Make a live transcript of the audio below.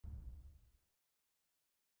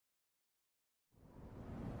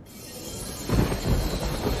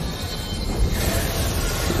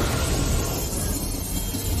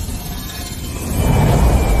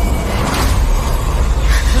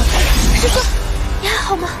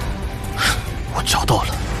好吗？我找到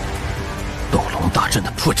了斗龙大阵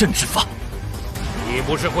的破阵之法。你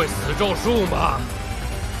不是会死咒术吗？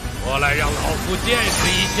过来让老夫见识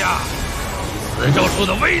一下死咒术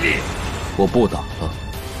的威力。我不打了。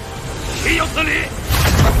岂有此理！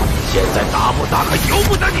现在打不打可由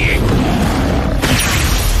不得你。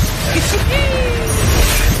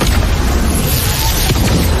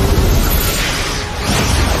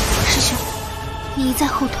师兄，你一再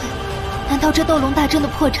后退，难道这斗龙大阵的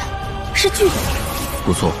破绽是剧本？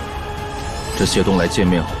不错，这谢东来见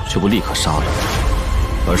面后却不立刻杀了，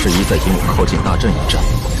而是一再引我靠近大阵一战，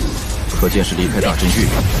可见是离开大阵越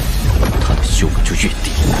远，他的修为就越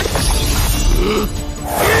低。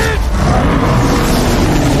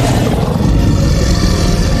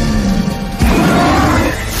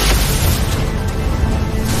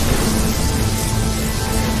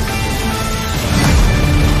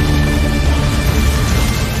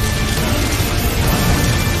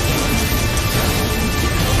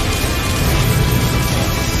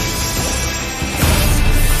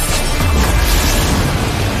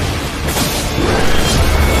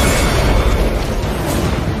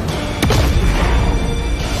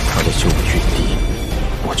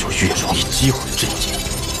击毁阵眼！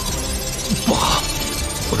不好！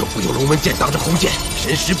我若不用龙纹剑挡着红剑，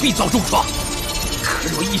神识必遭重创。可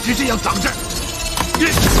若一直这样挡着，不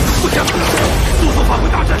行！速速发挥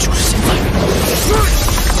大阵！就是现在！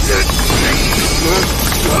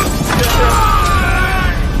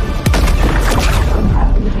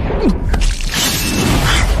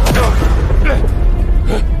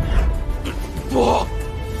不，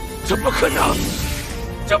这不可能！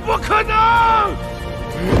这不可能！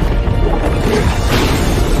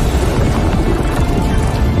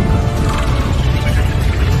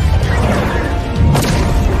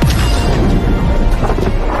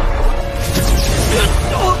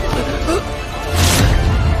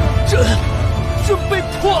阵被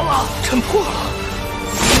破了，阵破了。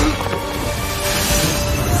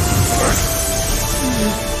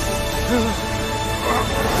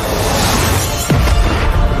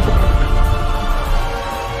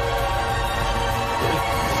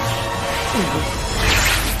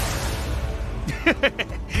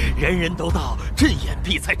人人都道阵眼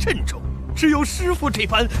必在阵中，只有师傅这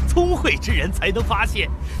般聪慧之人才能发现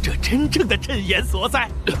这真正的阵眼所在。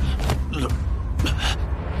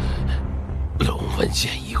龙纹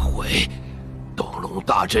剑一回，斗龙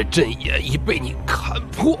大阵阵眼已被你看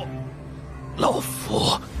破，老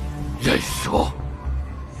夫认输。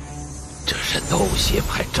这是斗邪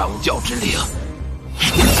派掌教之令，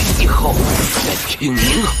以后再听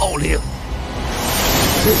您号令。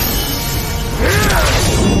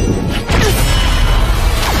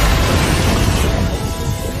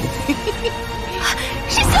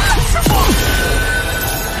师兄，师傅！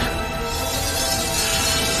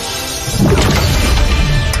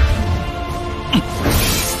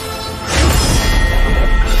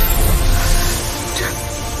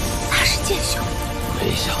他是剑修。没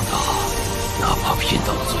想到，哪怕拼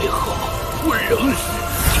到最后，我仍是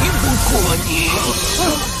敌不过你。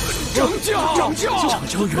掌教，掌教，掌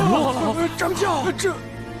教陨落了！掌教，这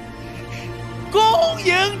恭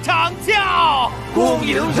迎掌教，恭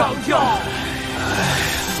迎掌教，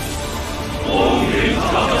恭迎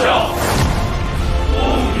掌教，恭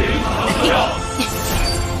迎掌教。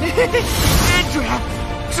主人，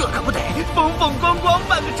这可不得风风光光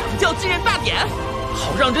办个掌教继任大典，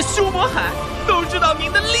好让这修魔海都知道您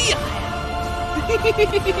的厉害。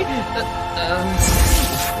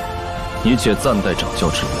你且暂代掌教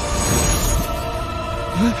之位，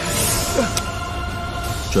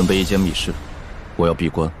准备一间密室，我要闭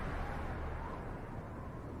关。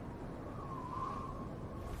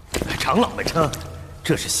长老们称，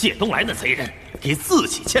这是谢东来那贼人给自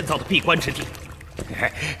己建造的闭关之地。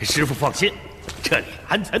师父放心，这里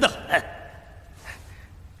安全得很。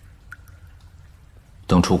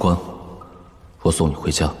等出关，我送你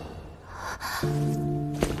回家。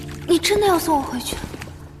你真的要送我回去？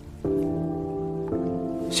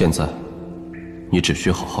现在，你只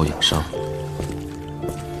需好好养伤。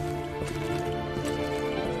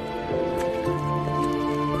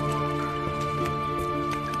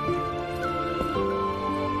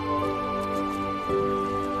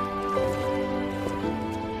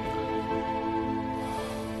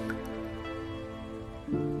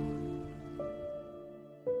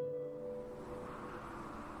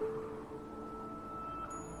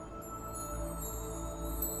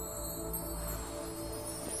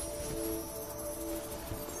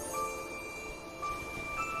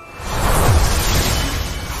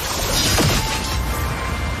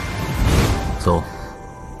走。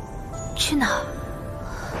去哪儿？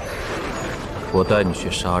我带你去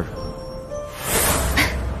杀人。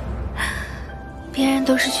别人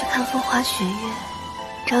都是去看风花雪月、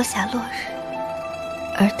朝霞落日，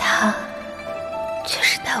而他却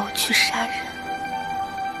是带我去杀人。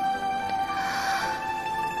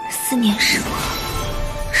思念是我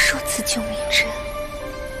数次救命之恩，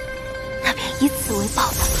那便以此为报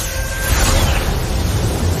答。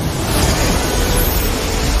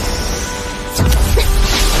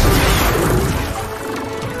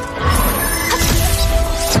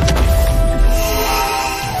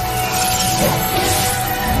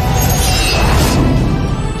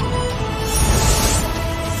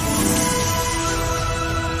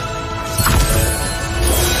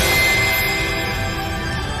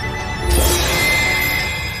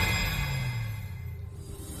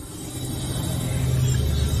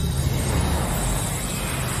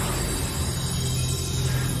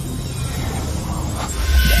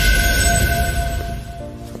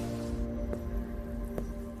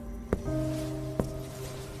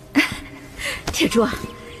铁柱，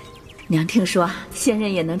娘听说仙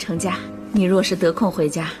人也能成家，你若是得空回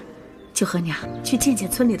家，就和娘去见见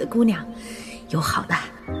村里的姑娘，有好的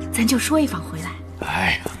咱就说一房回来。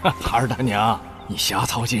哎呀，二大娘，你瞎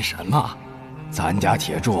操心什么？咱家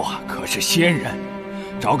铁柱可是仙人，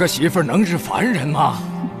找个媳妇能是凡人吗？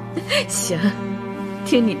行，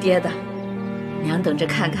听你爹的，娘等着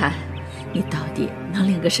看看你到底能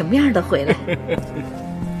领个什么样的回来。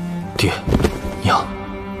爹，娘，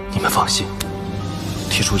你们放心，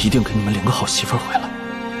铁柱一定给你们领个好媳妇回来。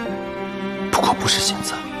不过不是现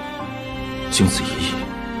在。经此一役，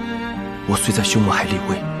我虽在凶魔海立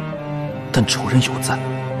威，但仇人犹在。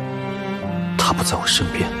他不在我身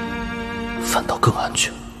边，反倒更安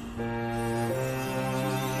全。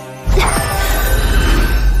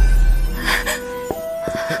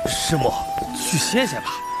师母，去歇歇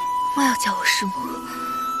吧。莫要叫我师母。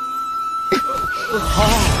好，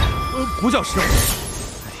不叫师母。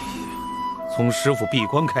从师傅闭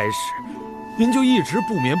关开始，您就一直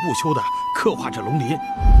不眠不休地刻画着龙鳞，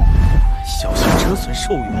小心折损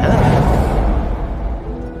寿元。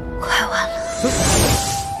快完了。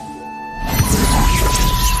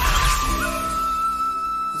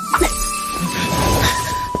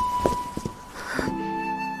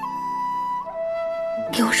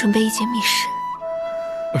给我准备一间密室。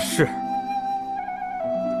是。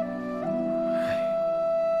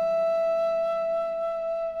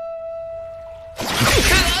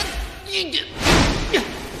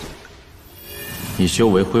你修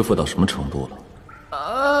为恢复到什么程度了？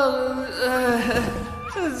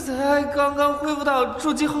才刚刚恢复到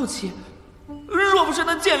筑基后期，若不是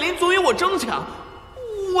那剑灵总与我争抢，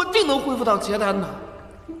我定能恢复到结丹的。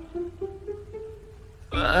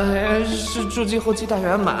是筑基后期大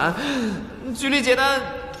圆满，距离结丹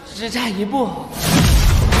只差一步。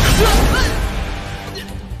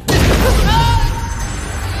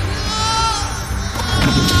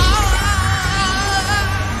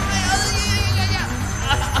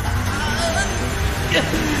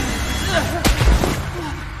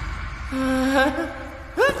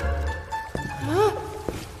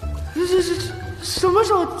什么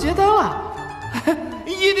时候结丹了？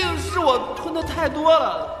一定是我吞的太多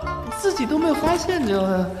了，自己都没有发现就。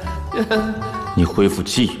你恢复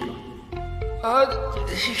记忆了？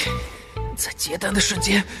在结丹的瞬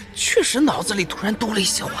间，确实脑子里突然多了一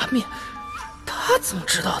些画面。他怎么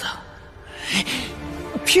知道的？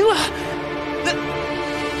拼了！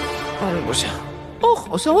不行，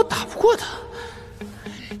好像我打不过他。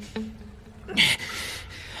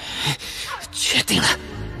决定了，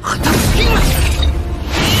和他拼了！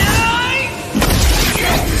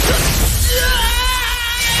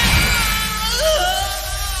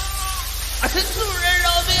主人饶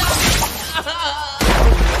命！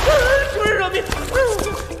主人饶命！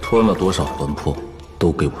吞了多少魂魄，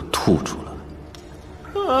都给我吐出来！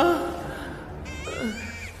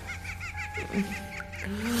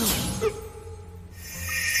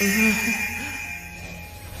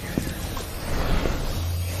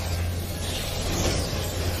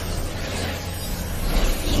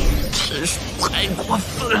真是太过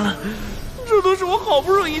分了！这都是我好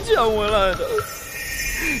不容易抢回来的，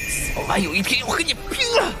早晚有一天要和你拼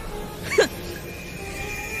了！哼！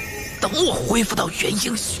等我恢复到元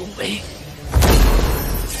婴修为。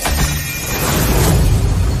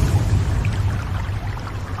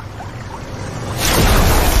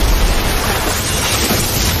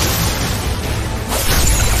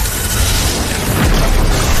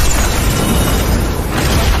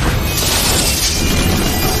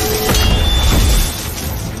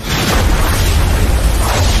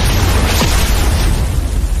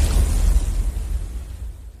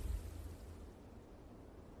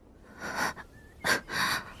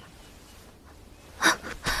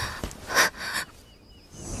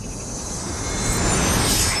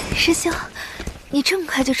兄，你这么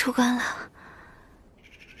快就出关了？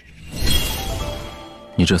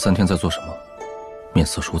你这3天在做什么？面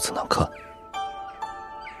色如此难看。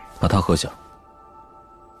把它喝下。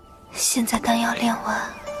现在丹药炼完，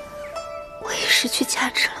我也失去价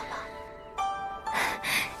值了吗？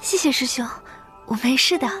谢谢师兄，我没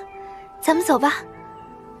事的，咱们走吧。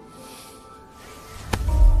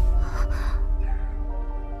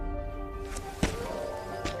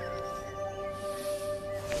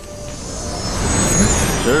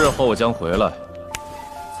10日后我将回来，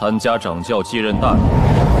参加掌教继任大礼。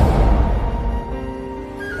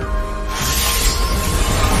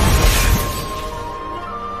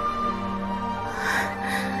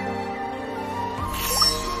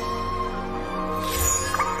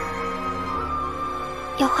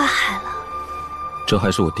要化海了。这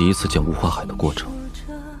还是我第一次见雾化海的过程。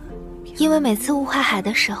因为每次雾化海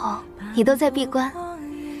的时候，你都在闭关。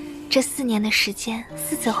这4年的时间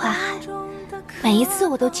，4次化海，每一次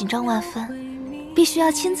我都紧张万分，必须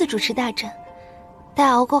要亲自主持大阵。待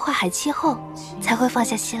熬过化海期后，才会放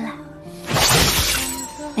下心来。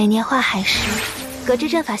每年化海时，隔着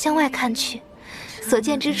阵法向外看去，所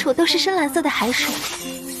见之处都是深蓝色的海水，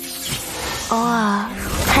偶尔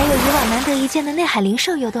还有以往难得一见的内海灵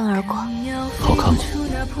兽游动而过。好看吗？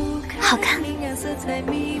好看。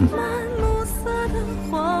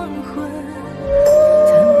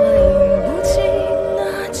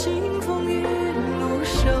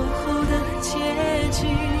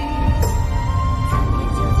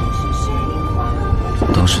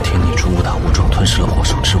当时天逆珠误打误撞吞噬了火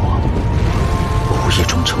兽之王，我无意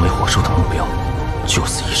中成为火兽的目标，九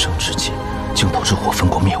死一生之际，竟导致火分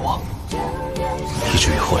国灭亡，以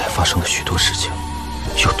至于后来发生的许多事情，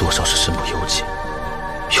有多少是身不由己，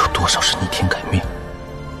有多少是逆天改命，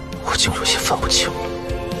我竟有些分不清了。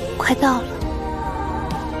快到了。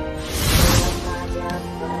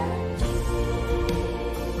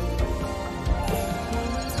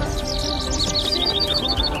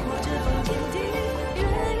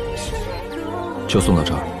就送到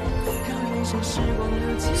这儿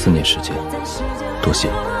，4年时间，多谢。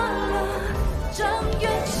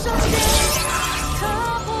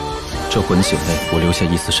这魂血内我留下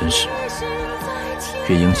一丝神识，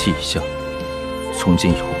月婴期已下，从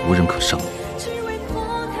今以后无人可伤。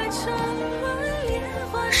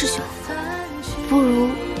师兄，不如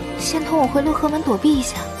先同我回洛河门躲避一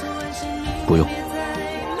下。不用，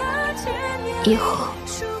以后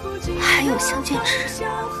还有相见之日。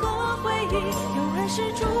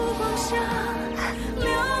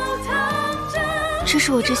这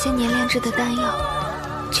是我这些年炼制的丹药，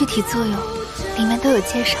具体作用里面都有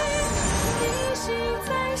介绍。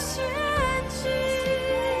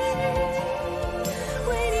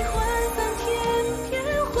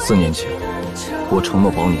4年前，我承诺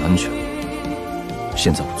保你安全，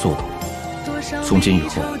现在我做到了。从今以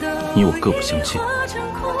后，你我各不相欠。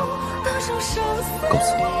告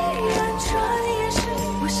辞。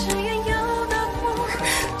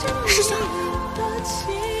师兄，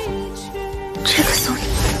这个送你。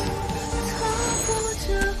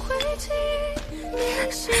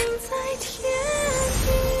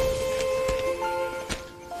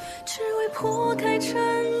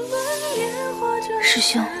师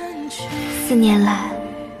兄，4年来，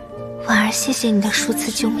婉儿谢谢你的数次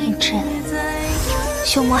救命之恩。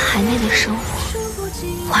修魔海内的生活，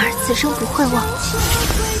婉儿此生不会忘记。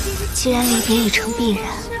既然离别已成必然，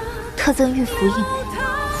特赠玉符一枚。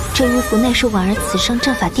这玉符内是婉儿此生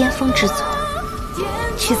阵法巅峰之作，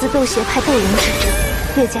取自斗邪派斗龙之阵，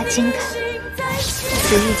略加精改。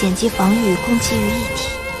此玉剪辑防御与攻击于一体，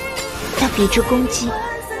但比之攻击，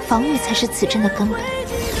防御才是此阵的根本。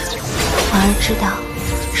婉儿知道，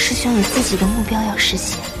师兄有自己的目标要实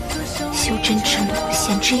现，修真之路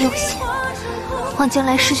险之又险。望将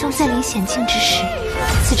来师兄再临险境之时，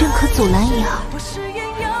此阵可阻拦一二。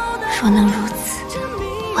若能如此，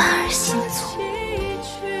婉儿心足。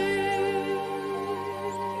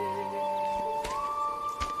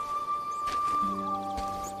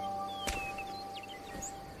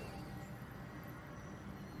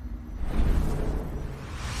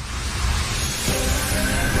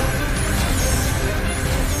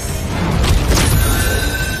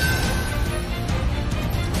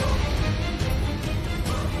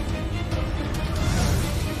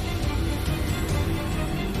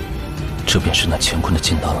这便是那乾坤的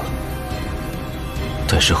金丹了。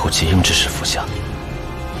待日后结婴之时服下，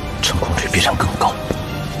成功率必然更高。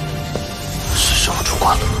是时候出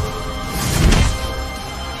关了。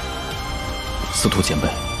司徒前辈，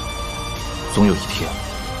总有一天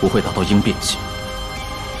我会达到婴变期，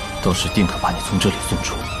到时定可把你从这里送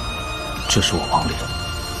出。这是我王林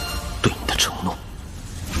对你的承诺。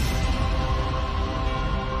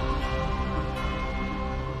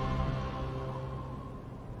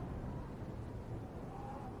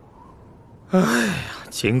哎呀，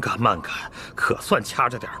紧赶慢赶，可算掐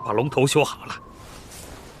着点把龙头修好了。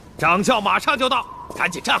掌教马上就到，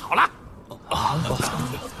赶紧站好了。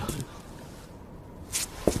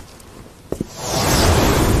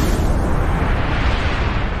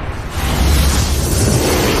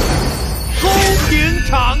恭迎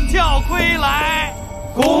掌教归来！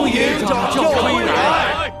恭迎掌教归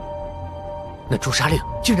来！那朱砂令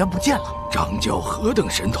竟然不见了！掌教何等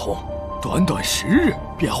神通，短短10日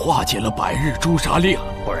便化解了百日朱砂令。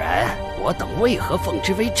不然我等为何奉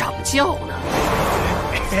之为掌教呢？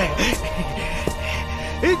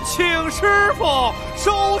请师傅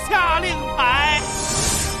收下令牌。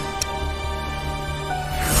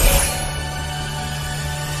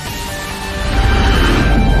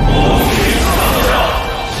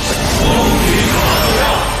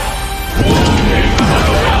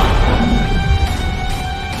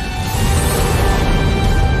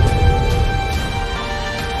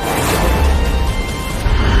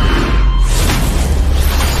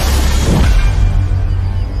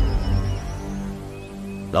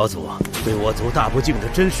老祖对我族大不敬的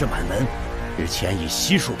真实满门，日前已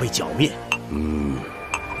悉数被剿灭。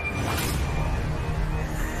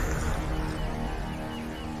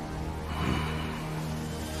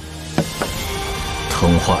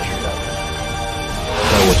藤化元，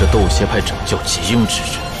待我这斗邪派掌教结英之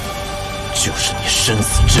日，就是你生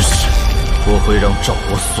死之时，我会让赵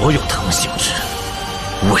国所有藤姓之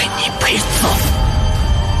人为你陪葬。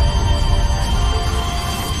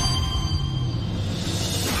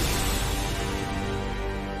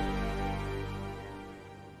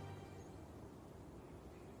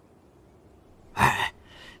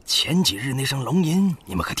前几日那声龙吟，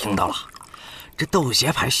你们可听到了？这斗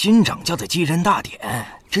邪派新掌教的继任大典，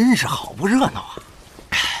真是好不热闹啊！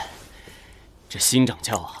这新掌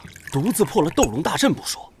教啊，独自破了斗龙大阵不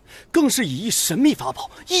说，更是以一神秘法宝，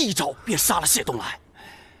一招便杀了谢东来。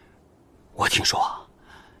我听说啊，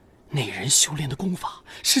那人修炼的功法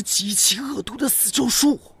是极其恶毒的死咒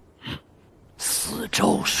术。死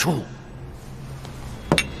咒术。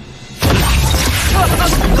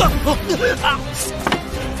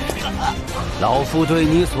老夫对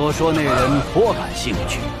你所说那人颇感兴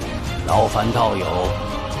趣，劳烦道友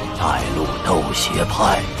带路斗邪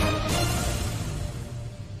派。